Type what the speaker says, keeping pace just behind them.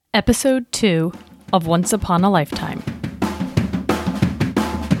Episode 2 of Once Upon a Lifetime.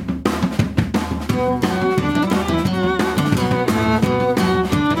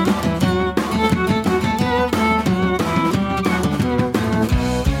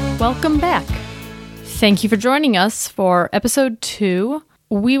 Welcome back. Thank you for joining us for Episode 2.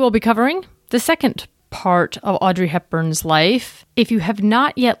 We will be covering the second part of Audrey Hepburn's life. If you have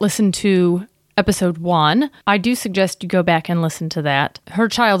not yet listened to Episode 1, I do suggest you go back and listen to that. Her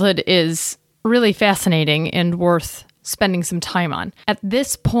childhood is really fascinating and worth spending some time on. At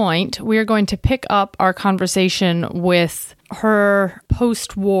this point, we are going to pick up our conversation with her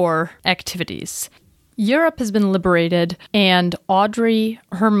post-war activities. Europe has been liberated, and Audrey,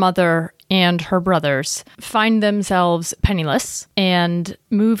 her mother, and her brothers find themselves penniless and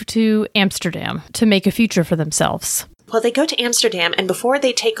move to Amsterdam to make a future for themselves. Well, they go to Amsterdam, and before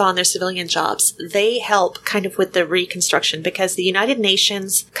they take on their civilian jobs, they help kind of with the reconstruction because the United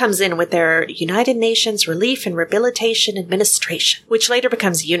Nations comes in with their United Nations Relief and Rehabilitation Administration, which later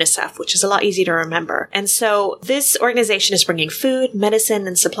becomes UNICEF, which is a lot easier to remember. And so this organization is bringing food, medicine,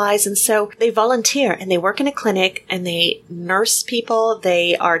 and supplies, and so they volunteer, and they work in a clinic, and they nurse people.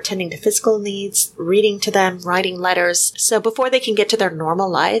 They are tending to physical needs, reading to them, writing letters. So before they can get to their normal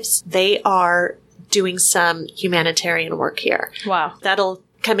lives, they are doing some humanitarian work here. Wow. That'll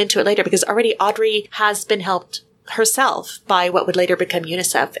come into it later because already Audrey has been helped herself by what would later become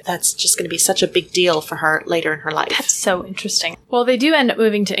UNICEF. That's just going to be such a big deal for her later in her life. That's so interesting. Well, they do end up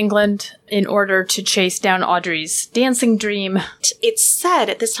moving to England in order to chase down Audrey's dancing dream. It's said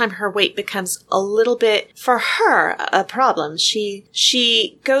at this time her weight becomes a little bit, for her, a problem.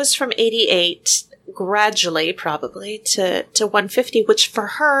 She goes from 88 gradually, probably, to 150, which for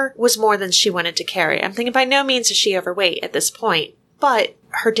her was more than she wanted to carry. I'm thinking by no means is she overweight at this point, but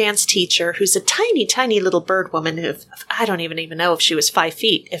her dance teacher, who's a tiny, tiny little bird woman who, I don't even know if she was 5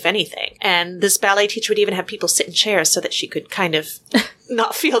 feet, if anything. And this ballet teacher would even have people sit in chairs so that she could kind of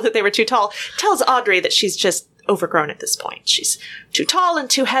not feel that they were too tall, tells Audrey that she's just overgrown at this point. She's too tall and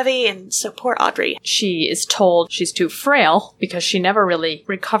too heavy, and so poor Audrey. She is told she's too frail because she never really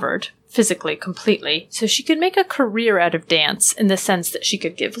recovered physically completely, so she could make a career out of dance in the sense that she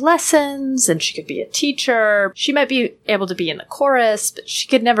could give lessons and she could be a teacher. She might be able to be in the chorus, but she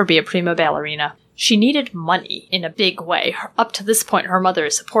could never be a prima ballerina. She needed money in a big way. Up to this point, her mother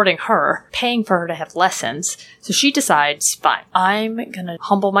is supporting her, paying for her to have lessons. So she decides, fine, I'm going to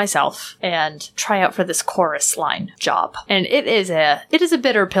humble myself and try out for this chorus line job. And it is a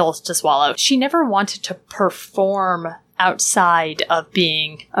bitter pill to swallow. She never wanted to perform outside of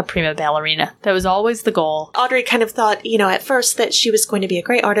being a prima ballerina. That was always the goal. Audrey kind of thought, at first that she was going to be a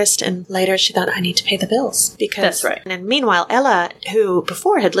great artist, and later she thought, I need to pay the bills. That's right. And meanwhile, Ella, who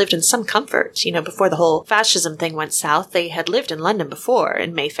before had lived in some comfort, before the whole fascism thing went south, they had lived in London before,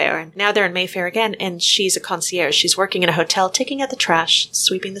 in Mayfair, and now they're in Mayfair again, and she's a concierge. She's working in a hotel, taking out the trash,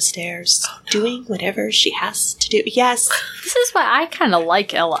 sweeping the stairs, doing whatever she has to do. Yes. This is why I kind of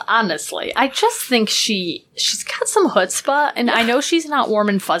like Ella, honestly. I just think she's got some chutzpah, and I know she's not warm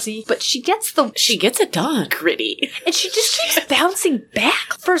and fuzzy, but she gets it done. Gritty. And she just keeps bouncing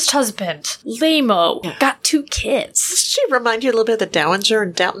back. First husband, lame-o, got 2 kids. Does she remind you a little bit of the Dowager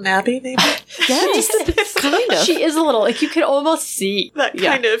in Downton Abbey, maybe? Yeah, just a bit, kind of. She is a little, you can almost see. That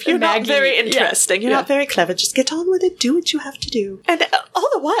kind of, you're Maggie, not very interesting. You're not very clever. Just get on with it. Do what you have to do. And all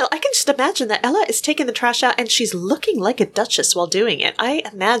the while, I can just imagine that Ella is taking the trash out, and she's looking like a duchess while doing it. I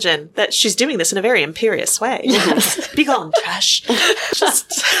imagine that she's doing this in a very imperious way. Yes. Be gone, trash.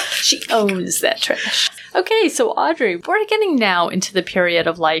 She owns that trash. Okay, so Audrey, we're getting now into the period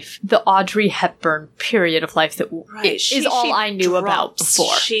of life, the Audrey Hepburn period of life that is all I knew about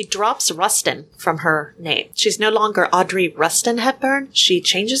before. She drops Rustin from her name. She's no longer Audrey Rustin Hepburn. She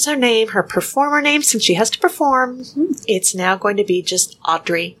changes her name, her performer name, since she has to perform. Mm-hmm. It's now going to be just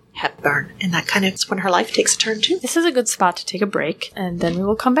Audrey Hepburn, and that kind of is when her life takes a turn too. This is a good spot to take a break, and then we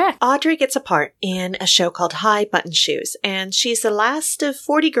will come back. Audrey gets a part in a show called High Button Shoes, and she's the last of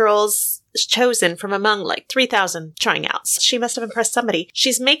 40 girls chosen from among 3,000 trying outs. She must have impressed somebody.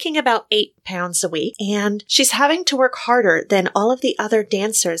 She's making about £8 a week, and she's having to work harder than all of the other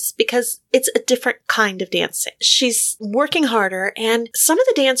dancers because it's a different kind of dancing. She's working harder, and some of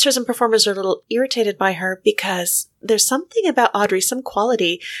the dancers and performers are a little irritated by her because there's something about Audrey, some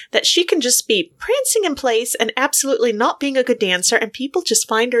quality, that she can just be prancing in place and absolutely not being a good dancer, and people just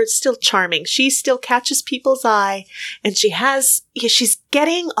find her still charming. She still catches people's eye, and she's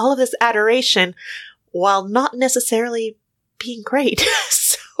getting all of this adoration while not necessarily being great.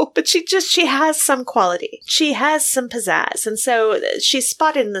 So but she has some quality. She has some pizzazz. And so she's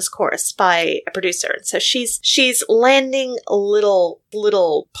spotted in this chorus by a producer. And so she's landing little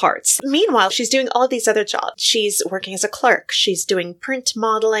parts. Meanwhile, she's doing all these other jobs. She's working as a clerk. She's doing print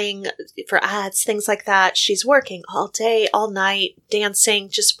modeling for ads, things like that. She's working all day, all night, dancing,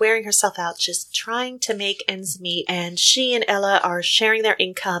 just wearing herself out, just trying to make ends meet. And she and Ella are sharing their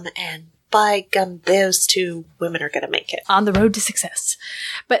income, and by gum, those two women are going to make it. On the road to success.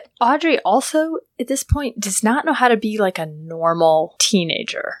 But Audrey also, at this point, does not know how to be like a normal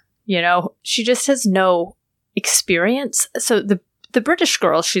teenager. You know, she just has no experience. So the British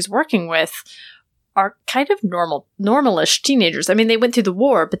girls she's working with are kind of normalish teenagers. I mean, they went through the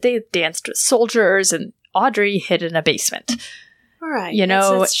war, but they danced with soldiers, and Audrey hid in a basement. All right. You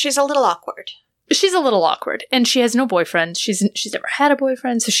know, she's a little awkward. She's a little awkward, and she has no boyfriend. She's never had a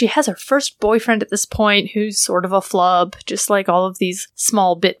boyfriend, so she has her first boyfriend at this point, who's sort of a flub, just like all of these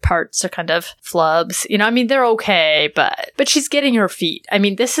small bit parts are kind of flubs. You know, I mean, they're okay, but she's getting her feet. I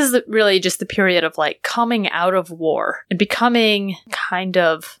mean, this is really just the period of like coming out of war and becoming kind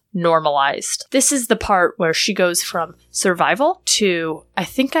of normalized. This is the part where she goes from survival to, I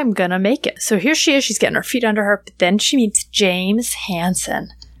think I'm gonna make it. So here she is, she's getting her feet under her, but then she meets James Hansen.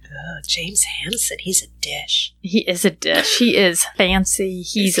 Oh, James Hansen, he's a dish. He is a dish. He is fancy.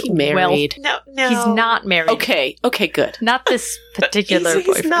 He's is he married. No. He's not married. Okay, good. Not this particular he's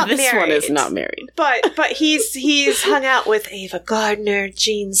boyfriend. not This married. one is not married. But he's hung out with Ava Gardner,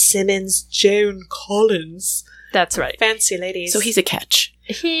 Gene Simmons, Joan Collins. That's right. Fancy ladies. So he's a catch.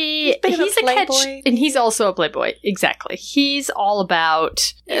 He's bit of a a catch, playboy. and he's also a playboy. Exactly. He's all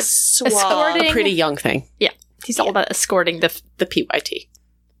about suave. escorting. A pretty young thing. Yeah. He's all about escorting the The PYT.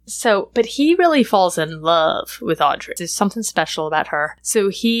 So, but he really falls in love with Audrey. There's something special about her. So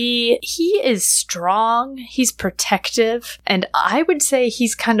he is strong, he's protective, and I would say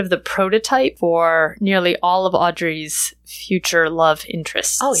he's kind of the prototype for nearly all of Audrey's future love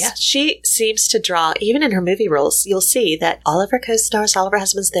interests. Oh, yeah. She seems to draw, even in her movie roles, you'll see that all of her co-stars, all of her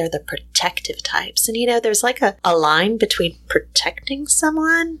husbands, they're the protective types. And, you know, there's like a line between protecting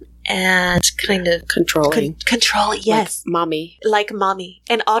someone and kind of Controlling. control, yes. Like mommy. Like mommy.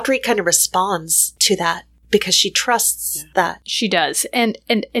 And Audrey kind of responds to that because she trusts that. She does. And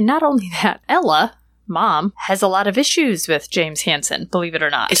not only that, Ella, mom, has a lot of issues with James Hansen, believe it or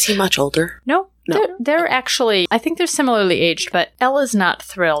not. Is he much older? No. No. They're actually, I think they're similarly aged, but Ella's not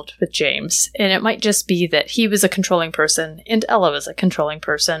thrilled with James. And it might just be that he was a controlling person and Ella was a controlling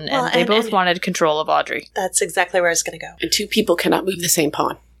person, Well, and they both and wanted control of Audrey. That's exactly where I was going to go. And two people cannot move the same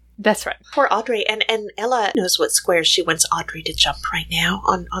pawn. That's right. Poor Audrey. And Ella knows what squares she wants Audrey to jump right now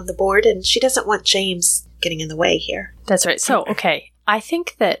on the board, and she doesn't want James getting in the way here. That's right. So, okay. I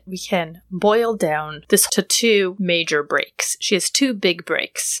think that we can boil down this to two major breaks. She has two big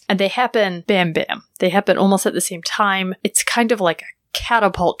breaks, and they happen bam, bam. They happen almost at the same time. It's kind of like a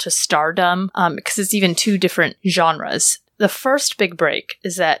catapult to stardom, because it's even two different genres. The first big break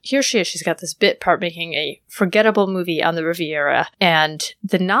is that here she is, she's got this bit part making a forgettable movie on the Riviera, and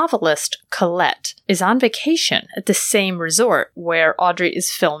the novelist Colette is on vacation at the same resort where Audrey is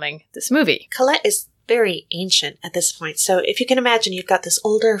filming this movie. Colette is very ancient at this point. So if you can imagine, you've got this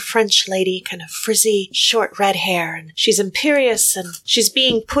older French lady, kind of frizzy, short red hair, and she's imperious, and she's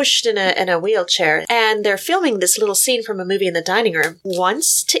being pushed in a wheelchair. And they're filming this little scene from a movie in the dining room.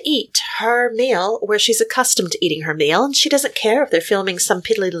 Wants to eat her meal where she's accustomed to eating her meal, and she doesn't care if they're filming some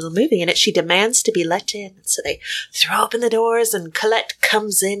piddly little movie in it. She demands to be let in. So they throw open the doors, and Colette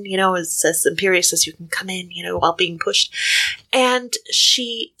comes in, you know, as imperious as you can come in, you know, while being pushed. And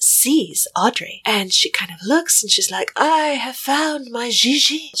she sees Audrey, and she kind of looks, and she's like, I have found my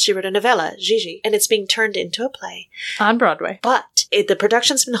Gigi. She wrote a novella, Gigi, and it's being turned into a play. On Broadway. But the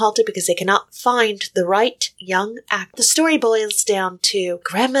production's been halted because they cannot find the right young actor. The story boils down to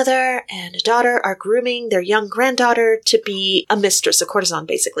grandmother and a daughter are grooming their young granddaughter to be a mistress, a courtesan,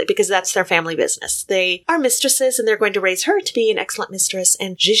 basically, because that's their family business. They are mistresses, and they're going to raise her to be an excellent mistress,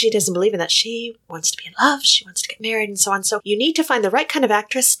 and Gigi doesn't believe in that. She wants to be in love, she wants to get married, and so on. So you need to find the right kind of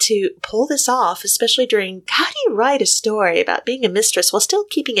actress to pull this off, especially during, how do you write a story about being a mistress while still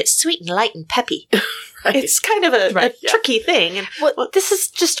keeping it sweet and light and peppy? Right. It's kind of a tricky thing. And Well, this is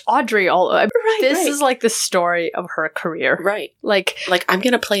just Audrey all over. This right. is like the story of her career. Right. Like, I'm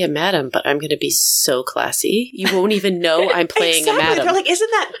going to play a madam, but I'm going to be so classy. You won't even know I'm playing exactly. a madam. They're like, isn't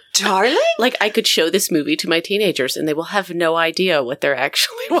that darling? Like, I could show this movie to my teenagers, and they will have no idea what they're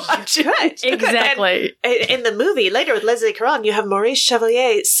actually watching. Right. exactly. And in the movie, later with Leslie Caron, you have Maurice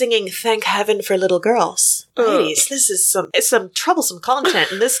Chevalier singing Thank Heaven for Little Girls. Ladies, this is some troublesome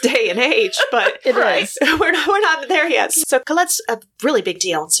content in this day and age, but It is. we're not there yet. So Colette's a really big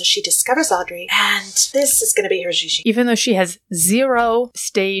deal, and so she discovers Audrey, and this is going to be her Gigi. Even though she has zero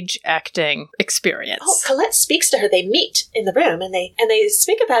stage acting experience. Oh, Colette speaks to her. They meet in the room, and they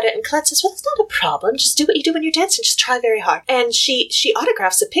speak about it, and Colette says, well, it's not a problem. Just do what you do when you're dancing. Just try very hard. And she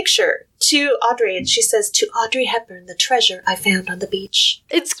autographs a picture to Audrey, and she says, to Audrey Hepburn, the treasure I found on the beach.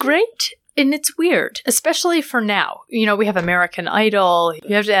 It's great. And it's weird, especially for now. You know, we have American Idol.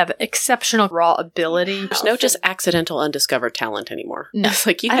 You have to have exceptional raw ability. There's no just accidental undiscovered talent anymore. No. It's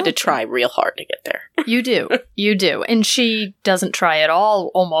like you had to try real hard to get there. You do. You do. And she doesn't try at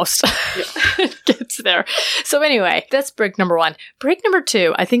all, almost. Gets there. So anyway, that's break number 1. Break number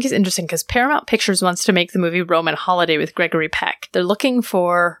 2, I think, is interesting because Paramount Pictures wants to make the movie Roman Holiday with Gregory Peck. They're looking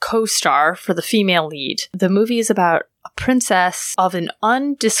for co-star for the female lead. The movie is about a princess of an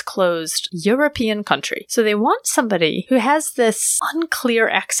undisclosed European country. So they want somebody who has this unclear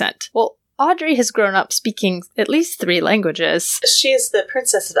accent. Well, Audrey has grown up speaking at least 3 languages. She is the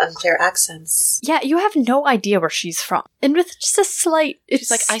princess of unclear accents. Yeah, you have no idea where she's from. And with just a slight...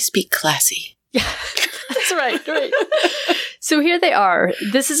 She's like, I speak classy. Yeah, that's right. So here they are.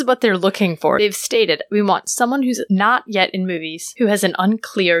 This is what they're looking for. They've stated, we want someone who's not yet in movies, who has an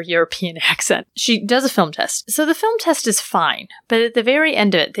unclear European accent. She does a film test. So the film test is fine, but at the very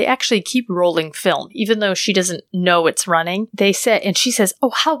end of it, they actually keep rolling film, even though she doesn't know it's running. They say, and she says, oh,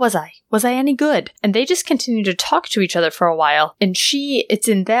 how was I? Was I any good? And they just continue to talk to each other for a while. And it's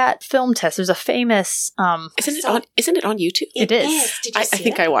in that film test. There's a famous, Isn't it on YouTube? It is. Did you I see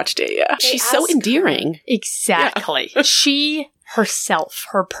think it? I watched it, yeah. They She's so ask endearing. Exactly. She herself,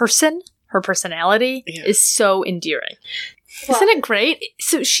 her personality is so endearing. Well, Isn't it great?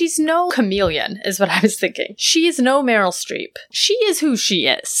 So she's no chameleon, is what I was thinking. She is no Meryl Streep. She is who she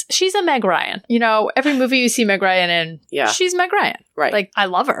is. She's a Meg Ryan. You know, every movie you see Meg Ryan in, she's Meg Ryan. Right. Like, I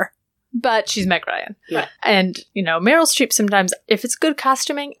love her. But she's Meg Ryan. Yeah. And, you know, Meryl Streep sometimes, if it's good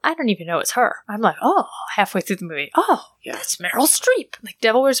costuming, I don't even know it's her. I'm like, oh, halfway through the movie, that's Meryl Streep. Like,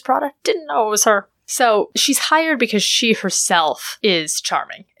 Devil Wears Prada, didn't know it was her. So she's hired because she herself is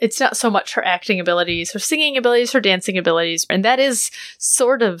charming. It's not so much her acting abilities, her singing abilities, her dancing abilities. And that is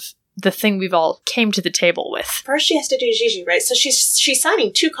sort of the thing we've all came to the table with. First she has to do Gigi, right? So she's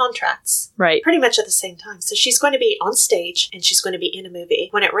signing 2 contracts. Right. Pretty much at the same time. So she's going to be on stage and she's going to be in a movie.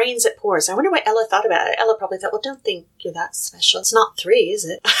 When it rains, it pours. I wonder what Ella thought about it. Ella probably thought, well, don't think you're that special. It's not 3, is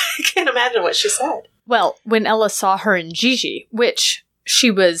it? I can't imagine what she said. Well, when Ella saw her in Gigi, which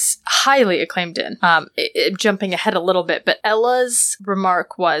she was highly acclaimed in, jumping ahead a little bit, but Ella's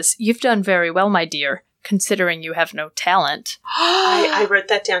remark was, you've done very well, my dear, considering you have no talent. I wrote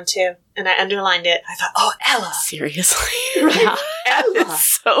that down too, and I underlined it. I thought, oh, Ella. Seriously. Yeah. Ella.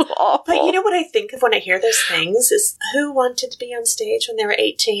 It's so awful. But you know what I think of when I hear those things is who wanted to be on stage when they were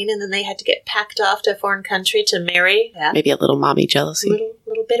 18 and then they had to get packed off to a foreign country to marry? Yeah. Maybe a little mommy jealousy.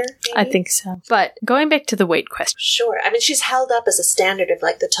 Little bitter, maybe? I think so. But going back to the weight question. Sure. I mean, she's held up as a standard of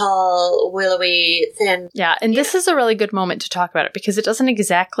like the tall, willowy, thin. Yeah, and this is a really good moment to talk about it because it doesn't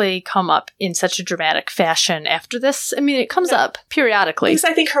exactly come up in such a dramatic fashion after this. I mean, it comes up periodically. Because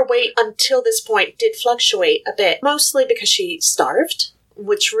I think her weight until this point did fluctuate a bit, mostly because she starved,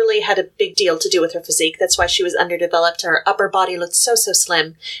 which really had a big deal to do with her physique. That's why she was underdeveloped. Her upper body looked so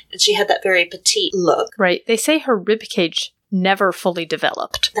slim, and she had that very petite look. Right. They say her ribcage never fully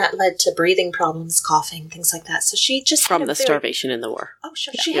developed. That led to breathing problems, coughing, things like that. So she just From the starvation in the war. Oh,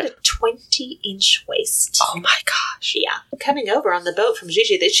 sure. She had a 20-inch waist. Oh my gosh. Yeah. Coming over on the boat from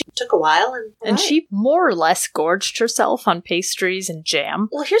Gigi, she took a while. And she more or less gorged herself on pastries and jam.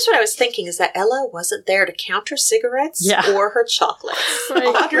 Well, here's what I was thinking is that Ella wasn't there to count her cigarettes or her chocolates.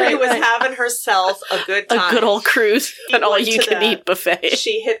 Audrey was having herself a good time. A good old cruise. An all-you-can-eat buffet.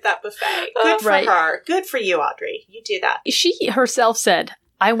 She hit that buffet. Good for her. Good for you, Audrey. You do that. She herself said,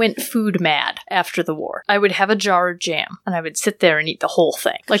 I went food mad after the war. I would have a jar of jam, and I would sit there and eat the whole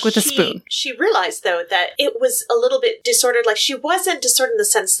thing, like with a spoon. She realized, though, that it was a little bit disordered. Like, she wasn't disordered in the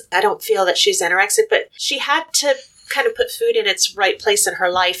sense, I don't feel that she's anorexic, but she had to kind of put food in its right place in her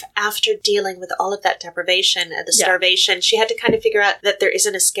life after dealing with all of that deprivation and the starvation. She had to kind of figure out that there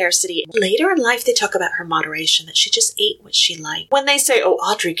isn't a scarcity. Later in life, they talk about her moderation, that she just ate what she liked. When they say, oh,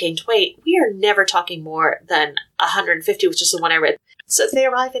 Audrey gained weight, we are never talking more than 150, which is the one I read. So they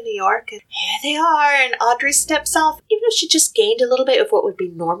arrive in New York, and here they are, and Audrey steps off. Even though she just gained a little bit of what would be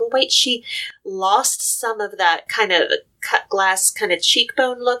normal weight, she lost some of that kind of cut glass kind of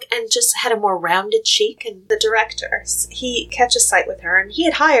cheekbone look and just had a more rounded cheek. And the director, he catches sight with her, and he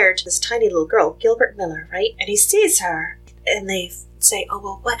had hired this tiny little girl, Gilbert Miller, right? And he sees her, and they say, oh,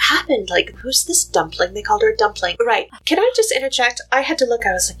 well, what happened? Like, who's this dumpling? They called her a dumpling. Right. Can I just interject? I had to look.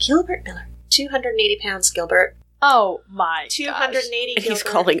 I was like, Gilbert Miller, 280 pounds, Gilbert. Oh, my 280 And he's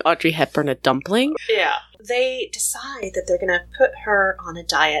Gilbert. calling Audrey Hepburn a dumpling? Yeah. They decide that they're going to put her on a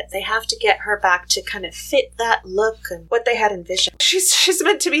diet. They have to get her back to kind of fit that look and what they had envisioned. She's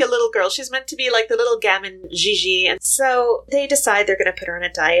meant to be a little girl. She's meant to be like the little gamin Gigi. And so they decide they're going to put her on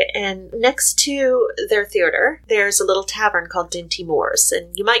a diet. And next to their theater, there's a little tavern called Dinty Moore's.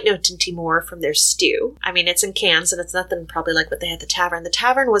 And you might know Dinty Moore from their stew. I mean, it's in cans and it's nothing probably like what they had at the tavern. The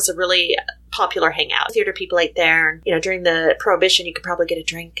tavern was a really popular hangout. Theater people ate there. And, you know, during the Prohibition, you could probably get a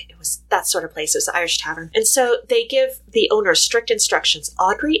drink. It was that sort of place. It was the Irish tavern. And so they give the owner strict instructions.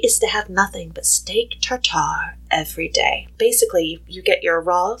 Audrey is to have nothing but steak tartare every day. Basically, you get your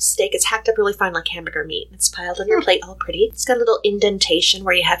raw steak. It's hacked up really fine like hamburger meat. It's piled on your plate all pretty. It's got a little indentation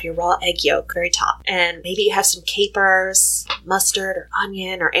where you have your raw egg yolk, very top. And maybe you have some capers, mustard, or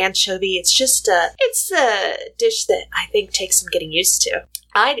onion, or anchovy. It's a dish that I think takes some getting used to.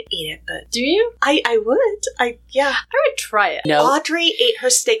 I'd eat it, but... Do you? I would. Yeah. I would try it. No. Audrey ate her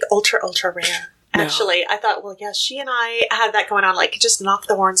steak ultra rare. No. Actually, I thought, well, yeah, she and I had that going on, like, just knock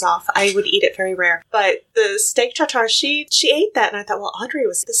the horns off. I would eat it very rare. But the steak tartare, she ate that, and I thought, well,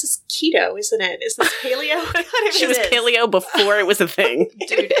 this is keto, isn't it? Is this paleo? She was paleo before it was a thing.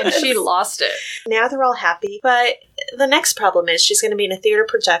 Dude, and she lost it. Now they're all happy, but the next problem is she's going to be in a theater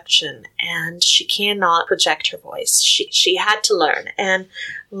projection, and she cannot project her voice. She had to learn, and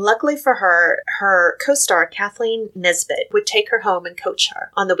luckily for her, her co-star, Kathleen Nesbitt, would take her home and coach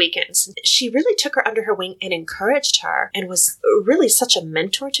her on the weekends. She really took her under her wing and encouraged her and was really such a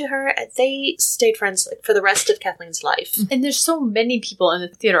mentor to her. They stayed friends for the rest of Kathleen's life. And there's so many people in the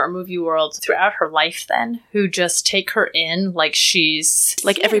theater or movie world throughout her life then who just take her in like she's...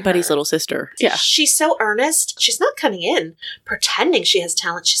 Like everybody's little sister. Yeah. She's so earnest. She's not coming in pretending she has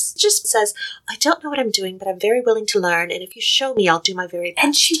talent. She just says, I don't know what I'm doing, but I'm very willing to learn. And if you show me, I'll do my very best.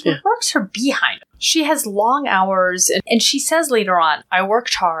 And she works her behind. She has long hours, and she says later on, I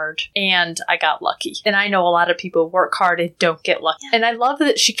worked hard and I got lucky. And I know a lot of people work hard and don't get lucky. Yeah. And I love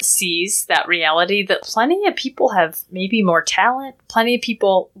that she sees that reality that plenty of people have maybe more talent. Plenty of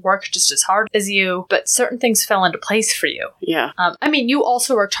people work just as hard as you, but certain things fell into place for you. Yeah. I mean, you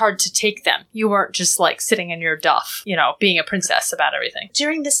also worked hard to take them. You weren't just like sitting in your duff, you know, being a princess about everything.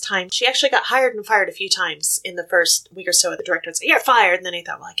 During this time, she actually got hired and fired a few times in the first week or so. The director would say, you're fired. And then I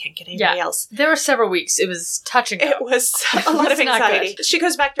thought, well, I can't get anybody else. There were several weeks. It was touch and go. It was a lot of anxiety. She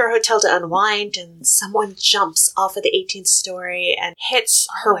goes back to her hotel to unwind, and someone jumps off of the 18th story and hits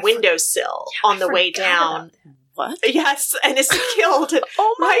her windowsill on the way down. What? Yes, and is killed.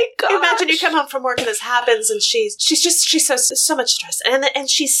 Oh my god! Imagine you come home from work and this happens, and she's so much stress, and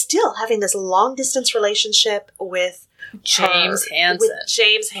she's still having this long distance relationship with James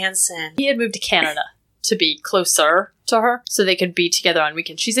Hansen. He had moved to Canada to be closer to her so they could be together on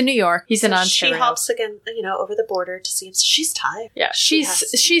weekends. She's in New York. He's in Ontario. She hops again, over the border to see him. So she's tired. Yeah,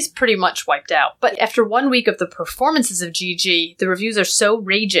 she's pretty much wiped out. But after 1 week of the performances of Gigi, the reviews are so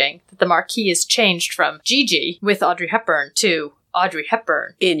raging that the marquee is changed from Gigi with Audrey Hepburn to Audrey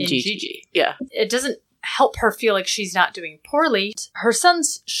Hepburn in Gigi. Yeah. It doesn't help her feel like she's not doing poorly. Her son,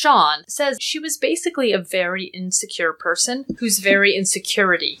 Sean, says she was basically a very insecure person whose very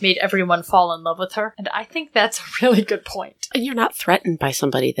insecurity made everyone fall in love with her. And I think that's a really good point. And you're not threatened by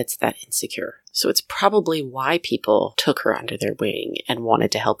somebody that's that insecure. So it's probably why people took her under their wing and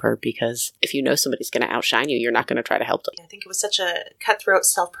wanted to help her, because if you know somebody's going to outshine you, you're not going to try to help them. I think it was such a cutthroat,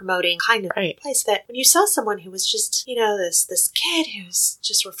 self-promoting kind of place that when you saw someone who was just, this kid who's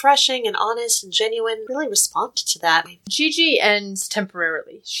just refreshing and honest and genuine, really responded to that. Gigi ends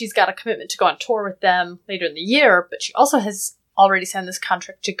temporarily. She's got a commitment to go on tour with them later in the year, but she also has already signed this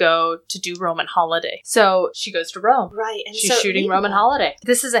contract to go to do Roman Holiday. So she goes to Rome. Right. And she's shooting Roman Holiday.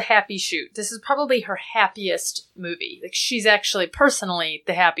 This is a happy shoot. This is probably her happiest movie. Like, she's actually personally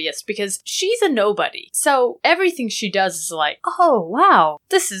the happiest because she's a nobody. So everything she does is like, oh, wow,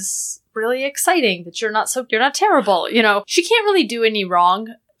 this is really exciting that you're not terrible. She can't really do any wrong.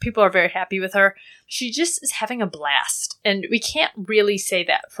 People are very happy with her. She just is having a blast. And we can't really say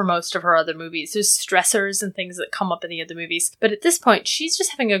that for most of her other movies. There's stressors and things that come up in the other movies. But at this point, she's just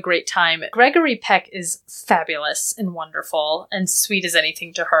having a great time. Gregory Peck is fabulous and wonderful and sweet as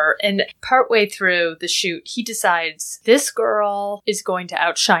anything to her. And partway through the shoot, he decides, this girl is going to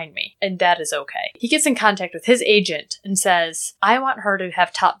outshine me. And that is okay. He gets in contact with his agent and says, I want her to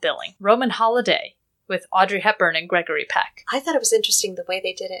have top billing. Roman Holiday with Audrey Hepburn and Gregory Peck. I thought it was interesting the way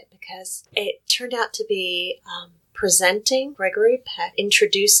they did it because it turned out to be presenting Gregory Peck,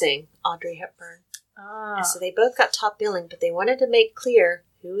 introducing Audrey Hepburn. And so they both got top billing, but they wanted to make clear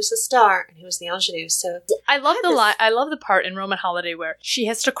who was the star and who was the ingenue. So I love the line. I love the part in Roman Holiday where she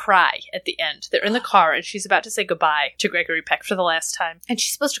has to cry at the end. They're in the car and she's about to say goodbye to Gregory Peck for the last time. And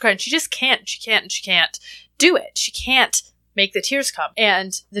she's supposed to cry and she just can't. She can't do it. She can't make the tears come.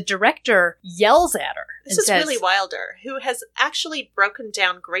 And the director yells at her. This is says, Willie Wilder, who has actually broken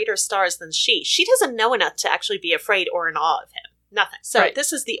down greater stars than she. She doesn't know enough to actually be afraid or in awe of him. Nothing. So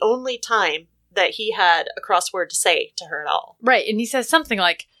This is the only time that he had a cross word to say to her at all. Right. And he says something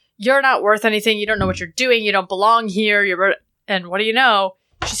like, "You're not worth anything. You don't know what you're doing. You don't belong here. And what do you know?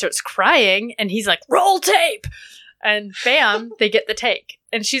 She starts crying and he's like, "Roll tape." And bam, they get the take.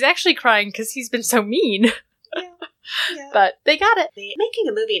 And she's actually crying because he's been so mean. Yeah. But they got it. Making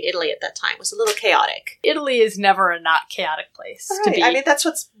a movie in Italy at that time was a little chaotic. Italy is never a not chaotic place to be. I mean, that's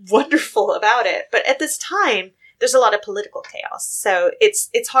what's wonderful about it. But at this time, there's a lot of political chaos. So it's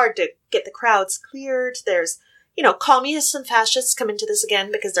hard to get the crowds cleared. There's, communists and fascists come into this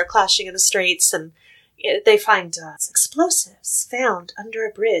again because they're clashing in the streets, and they find explosives found under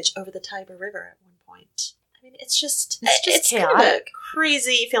a bridge over the Tiber River at one point. I mean, it's just chaotic. Kind of a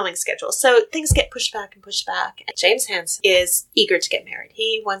crazy filming schedule. So things get pushed back and pushed back. And James Hansen is eager to get married.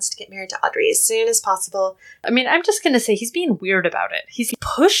 He wants to get married to Audrey as soon as possible. I mean, I'm just going to say he's being weird about it. He's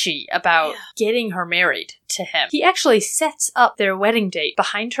pushy about getting her married to him. He actually sets up their wedding date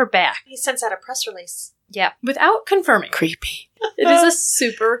behind her back. He sends out a press release. Yeah, without confirming. Creepy. It is a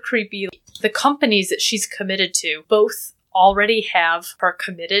super creepy. The companies that she's committed to both already have her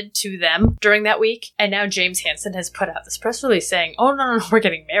committed to them during that week. And now James Hansen has put out this press release saying, "Oh, no, we're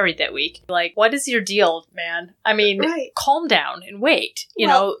getting married that week." Like, what is your deal, man? I mean, calm down and wait.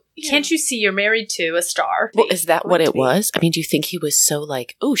 Can't you see you're married to a star? Well, is that what it was? I mean, do you think he was so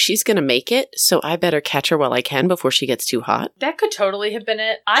like, "Oh, she's going to make it, so I better catch her while I can before she gets too hot"? That could totally have been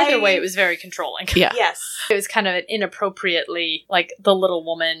it. Either way, it was very controlling. Yeah. Yes. It was kind of an inappropriately, like, the little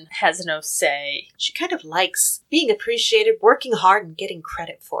woman has no say. She kind of likes being appreciated, working hard, and getting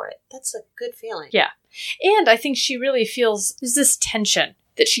credit for it. That's a good feeling. Yeah. And I think she really feels there's this tension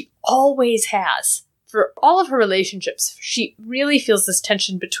that she always has. For all of her relationships, she really feels this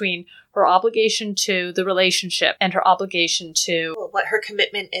tension between her obligation to the relationship and her obligation to what her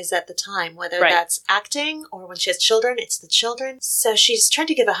commitment is at the time, whether that's acting or when she has children, it's the children. So she's trying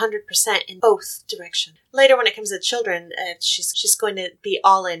to give 100% in both directions. Later, when it comes to children, she's going to be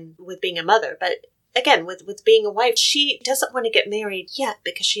all in with being a mother, but again, with being a wife, she doesn't want to get married yet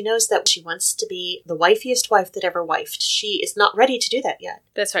because she knows that she wants to be the wifiest wife that ever wifed. She is not ready to do that yet.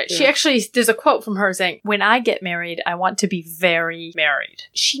 That's right. Yeah. She actually, there's a quote from her saying, "When I get married, I want to be very married."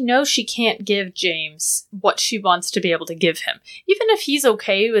 She knows she can't give James what she wants to be able to give him. Even if he's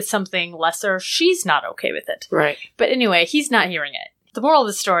okay with something lesser, she's not okay with it. Right. But anyway, he's not hearing it. The moral of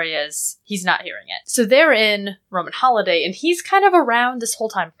the story is he's not hearing it. So they're in Roman Holiday, and he's kind of around this whole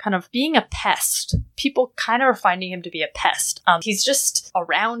time, kind of being a pest. People kind of are finding him to be a pest. He's just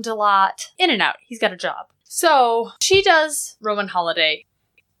around a lot, in and out. He's got a job. So she does Roman Holiday.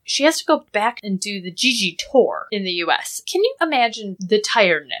 She has to go back and do the Gigi tour in the US. Can you imagine the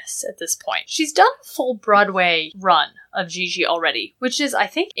tiredness at this point? She's done a full Broadway run of Gigi already, which is, I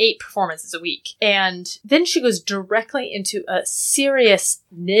think, 8 performances a week. And then she goes directly into a serious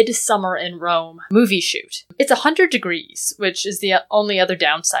Midsummer in Rome movie shoot. It's 100 degrees, which is the only other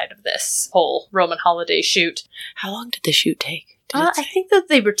downside of this whole Roman Holiday shoot. How long did the shoot take? I think that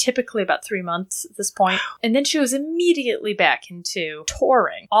they were typically about 3 months at this point. And then she was immediately back into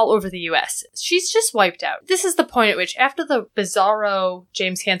touring all over the US. She's just wiped out. This is the point at which, after the bizarro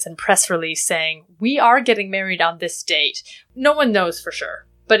James Hansen press release saying, "We are getting married on this date," no one knows for sure.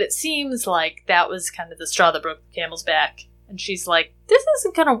 But it seems like that was kind of the straw that broke the camel's back. And she's like, this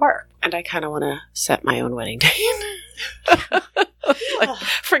isn't going to work. And I kind of want to set my own wedding date. Like,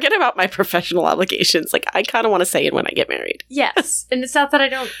 forget about my professional obligations. Like, I kind of want to say it when I get married. Yes. And it's not that I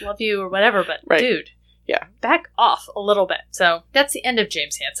don't love you or whatever, but dude. Yeah. Back off a little bit. So that's the end of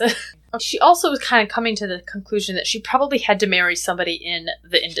James Hansen. She also was kind of coming to the conclusion that she probably had to marry somebody in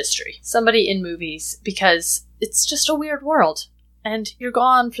the industry. Somebody in movies, because it's just a weird world. And you're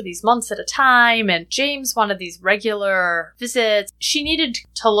gone for these months at a time, and James wanted these regular visits. She needed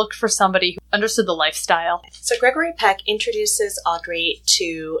to look for somebody who understood the lifestyle. So Gregory Peck introduces Audrey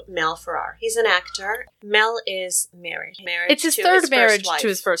to Mel Ferrar. He's an actor. Mel is married. It's his third marriage to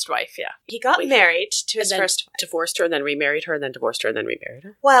his first wife, yeah. He got married to his first wife. Divorced her, and then remarried her, and then divorced her, and then remarried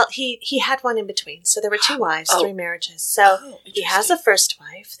her? Well, he had one in between. So there were 2 wives, 3 marriages. So he has a first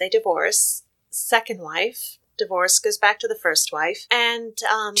wife. They divorce. Second wife. Divorce, goes back to the first wife, and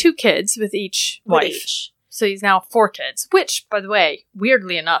 2 kids with each wife. So he's now 4 kids, which, by the way,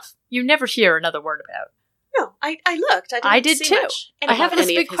 weirdly enough, you never hear another word about. No, I looked. I did see too. much. I have this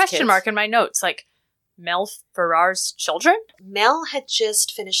any big of his question kids? mark in my notes, like, Mel Ferrar's children? Mel had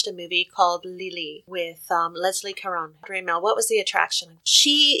just finished a movie called Lily with Leslie Caron. Audrey Mel, what was the attraction?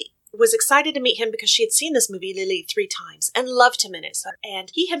 She was excited to meet him because she had seen this movie Lily 3 times and loved him in it.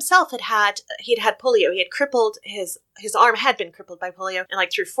 And he himself had polio. He had crippled his arm had been crippled by polio, and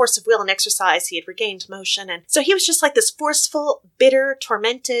like through force of will and exercise, he had regained motion. And so he was just like this forceful, bitter,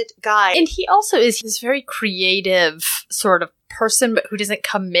 tormented guy. And he also is this very creative sort of person, but who doesn't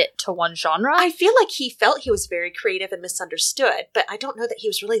commit to one genre. I feel like he felt he was very creative and misunderstood, but I don't know that he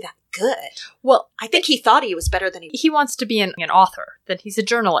was really that good. Well, I think he thought he was better than he wants to be an author, then he's a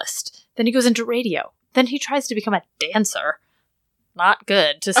journalist, then he goes into radio, then he tries to become a dancer. Not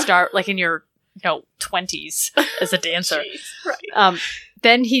good to start like in your 20s as a dancer. Jeez, right.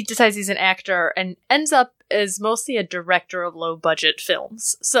 Then he decides he's an actor and ends up as mostly a director of low-budget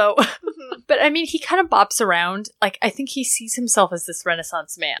films. So, but I mean, he kind of bops around. Like, I think he sees himself as this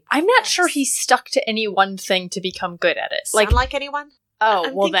Renaissance man. I'm not sure he's stuck to any one thing to become good at it. Sound like anyone? Oh,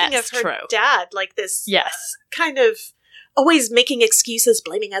 I'm well, thinking that's of her true. dad, like this. Yes. Kind of always making excuses,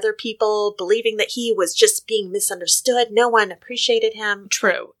 blaming other people, believing that he was just being misunderstood. No one appreciated him.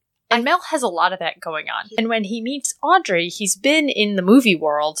 True. And Mel has a lot of that going on. And when he meets Audrey, he's been in the movie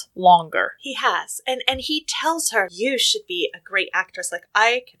world longer. He has. And he tells her, you should be a great actress. Like,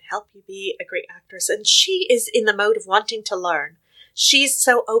 I can help you be a great actress. And she is in the mode of wanting to learn. She's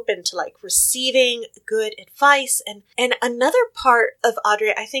so open to like receiving good advice. And another part of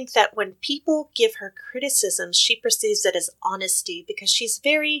Audrey, I think that when people give her criticism, she perceives it as honesty because she's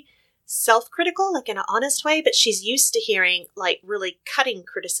very self-critical, like in an honest way, but she's used to hearing like really cutting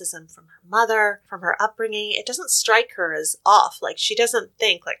criticism from her mother, from her upbringing. It doesn't strike her as off. Like she doesn't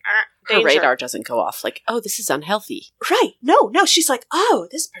think like, her danger. radar doesn't go off like, oh, this is unhealthy. Right. No. She's like, oh,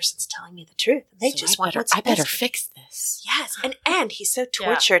 this person's telling me the truth. And they So just I want better, what's I better best for me. fix this. Yes. And he's so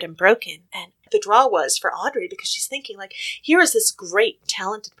tortured and broken. And the draw was for Audrey because she's thinking like, here is this great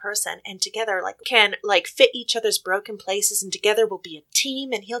talented person and together like can like fit each other's broken places and together we'll be a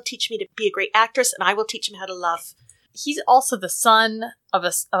team and he'll teach me to be a great actress and I will teach him how to love. He's also the son of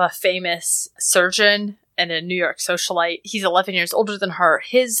a famous surgeon and a New York socialite. He's 11 years older than her.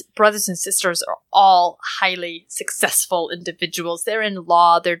 His brothers and sisters are all highly successful individuals. They're in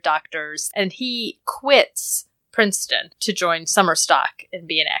law, they're doctors, and he quits Princeton to join Summer Stock and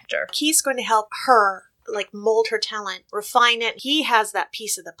be an actor. He's going to help her like mold her talent, refine it. He has that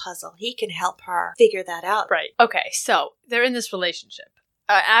piece of the puzzle. He can help her figure that out. Right. Okay, so they're in this relationship.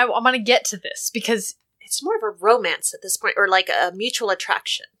 I'm going to get to this because it's more of a romance at this point, or like a mutual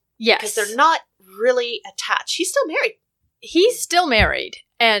attraction. yes, Because they're not really attached. He's still married. he's still married,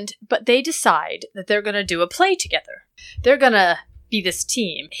 but they decide that they're going to do a play together. They're going to be this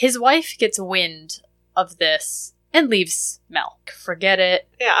team. His wife gets wind of this and leaves Mel. Forget it.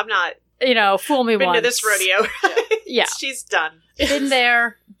 Yeah, I'm not Fool me been once. to this rodeo. Yeah. She's done. Been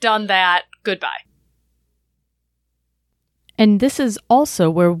there, done that. Goodbye. And this is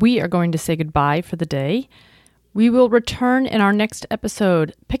also where we are going to say goodbye for the day. We will return in our next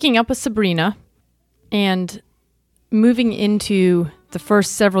episode, picking up with Sabrina and moving into the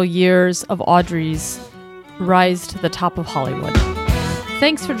first several years of Audrey's rise to the top of Hollywood.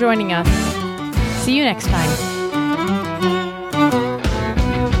 Thanks for joining us. See you next time.